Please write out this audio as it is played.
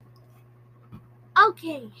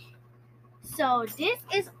Okay, so this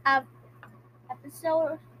is a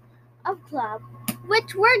episode of Club,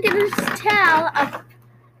 which we're gonna tell of,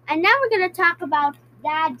 and now we're gonna talk about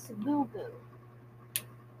Dad's Boo Boo,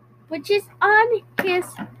 which is on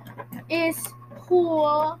his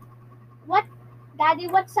pool. What, Daddy?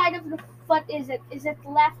 What side of the foot is it? Is it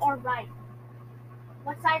left or right?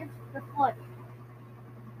 What side of the foot?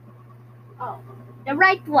 Oh, the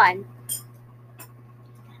right one.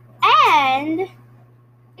 And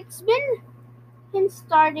it's been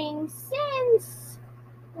starting since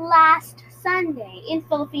last Sunday in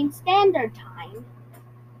Philippine Standard Time.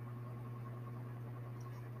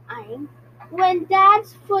 When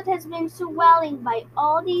Dad's foot has been swelling by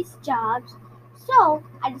all these jobs, so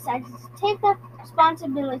I decided to take the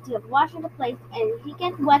responsibility of washing the plates, and he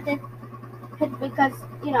can't wet it because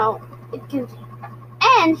it can.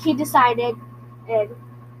 And he decided that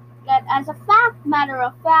as a matter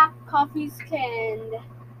of fact, coffees can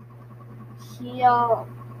heal.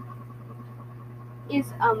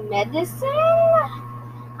 Is a medicine?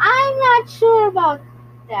 I'm not sure about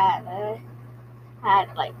that.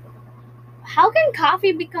 How can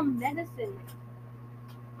coffee become medicine?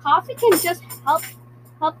 Coffee can just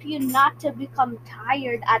help you not to become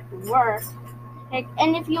tired at work.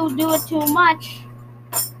 And if you do it too much,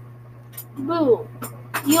 boom,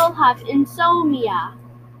 you'll have insomnia.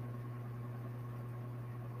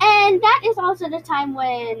 And that is also the time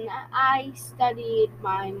when I studied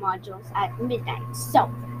my modules at midnight. So,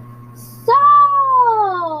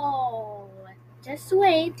 just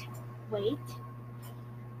wait.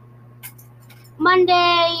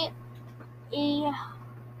 Monday,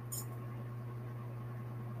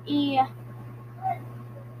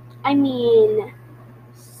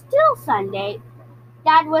 still Sunday,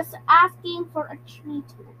 Dad was asking for a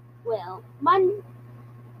treatment. Well, Monday,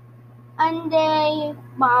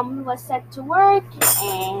 Mom was set to work,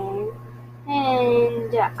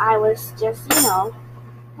 and I was just,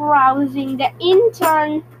 browsing the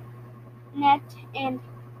internet,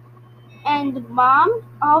 and Mom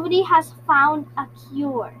already has found a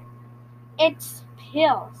cure. It's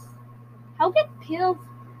pills. How can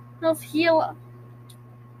pills heal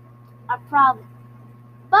a problem?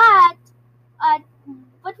 But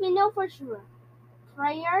we know for sure,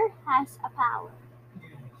 prayer has a power.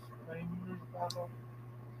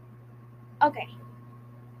 Okay.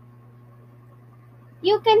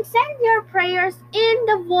 You can send your prayers in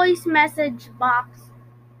the voice message box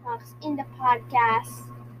in the podcast.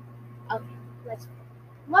 Okay, let's pray.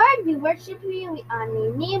 Lord, we worship you, we honor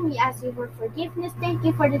your name, we ask you for forgiveness. Thank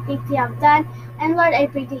you for the things you have done. And Lord, I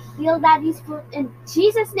pray to heal Daddy's foot in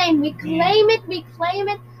Jesus' name. We claim it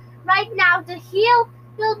right now to heal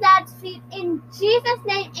Dad's feet in Jesus'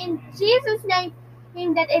 name,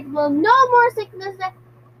 that it will no more sickness,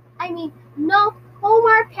 no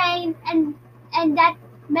more pain, and that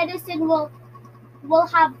medicine will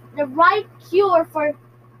have the right cure for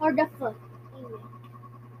the foot. Amen.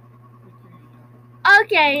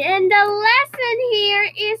 Okay, and the lesson here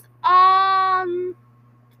is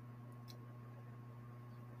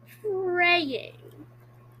praying.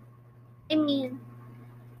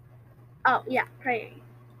 Praying.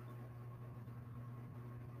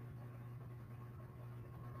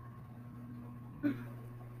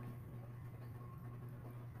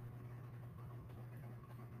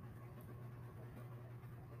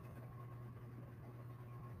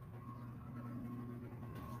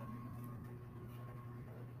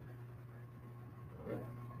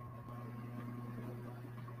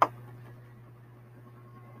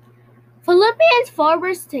 Philippians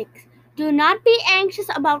 4:6. Do not be anxious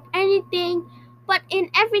about anything, but in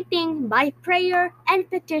everything, by prayer and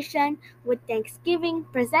petition, with thanksgiving,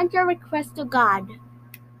 present your request to God.